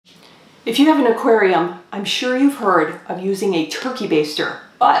If you have an aquarium, I'm sure you've heard of using a turkey baster,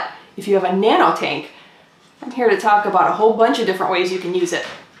 but if you have a nano tank, I'm here to talk about a whole bunch of different ways you can use it.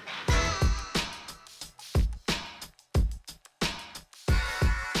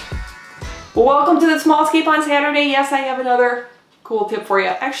 Well, welcome to the Small Scape on Saturday. Yes, I have another cool tip for you.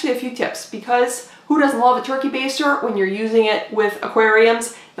 Actually, a few tips, because who doesn't love a turkey baster when you're using it with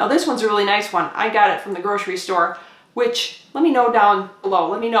aquariums? Now, this one's a really nice one. I got it from the grocery store, which, let me know down below.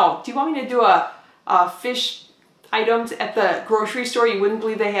 Let me know. Do you want me to do a fish items at the grocery store you wouldn't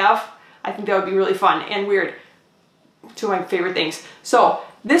believe they have? I think that would be really fun and weird. Two of my favorite things. So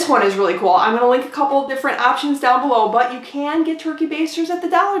this one is really cool. I'm going to link a couple different options down below, but you can get turkey basters at the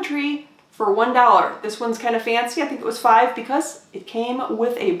Dollar Tree for $1. This one's kind of fancy. I think it was $5 because it came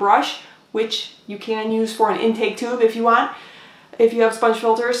with a brush, which you can use for an intake tube if you want, if you have sponge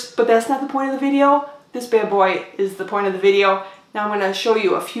filters, but that's not the point of the video. This bad boy is the point of the video. Now I'm going to show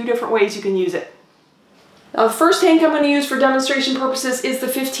you a few different ways you can use it. Now the first tank I'm going to use for demonstration purposes is the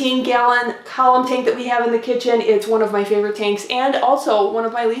 15-gallon column tank that we have in the kitchen. It's one of my favorite tanks and also one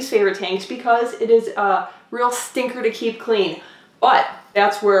of my least favorite tanks because it is a real stinker to keep clean. But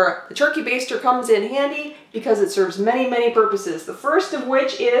that's where the turkey baster comes in handy because it serves many, many purposes. The first of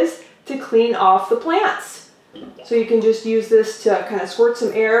which is to clean off the plants. So you can just use this to kind of squirt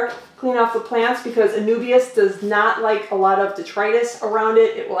some air, clean off the plants, because Anubias does not like a lot of detritus around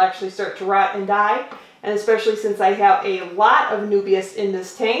it. It will actually start to rot and die. And especially since I have a lot of Anubias in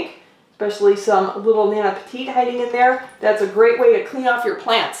this tank, especially some little Nana Petite hiding in there, that's a great way to clean off your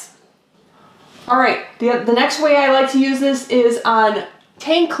plants. All right, the next way I like to use this is on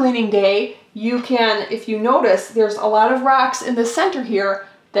tank cleaning day. You can, if you notice, there's a lot of rocks in the center here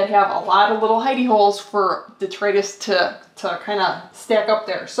that have a lot of little hidey holes for detritus to kind of stack up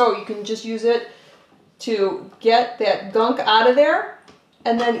there. So you can just use it to get that gunk out of there.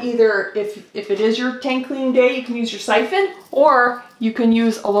 And then either, if it is your tank cleaning day, you can use your siphon, or you can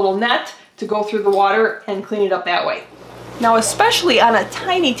use a little net to go through the water and clean it up that way. Now, especially on a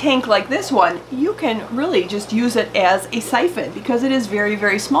tiny tank like this one, you can really just use it as a siphon because it is very,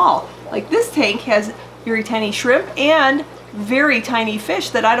 very small. Like this tank has very tiny shrimp and very tiny fish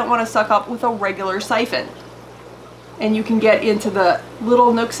that I don't want to suck up with a regular siphon. And you can get into the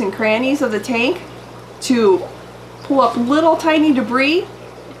little nooks and crannies of the tank to pull up little tiny debris,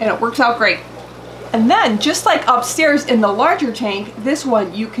 and it works out great. And then, just like upstairs in the larger tank, this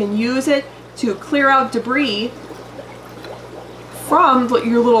one you can use it to clear out debris from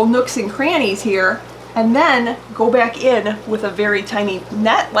your little nooks and crannies here, and then go back in with a very tiny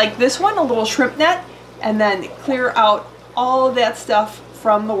net like this one, a little shrimp net, and then clear out all of that stuff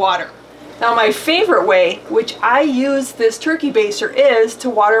from the water. Now my favorite way, which I use this turkey baster, is to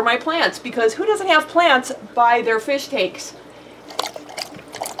water my plants, because who doesn't have plants by their fish tanks?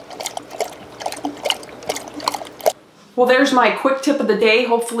 Well, there's my quick tip of the day.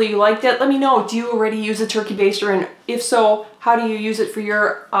 Hopefully you liked it. Let me know, do you already use a turkey baster? And if so, how do you use it for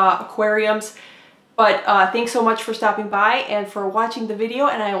your aquariums? But thanks so much for stopping by and for watching the video,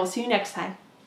 and I will see you next time.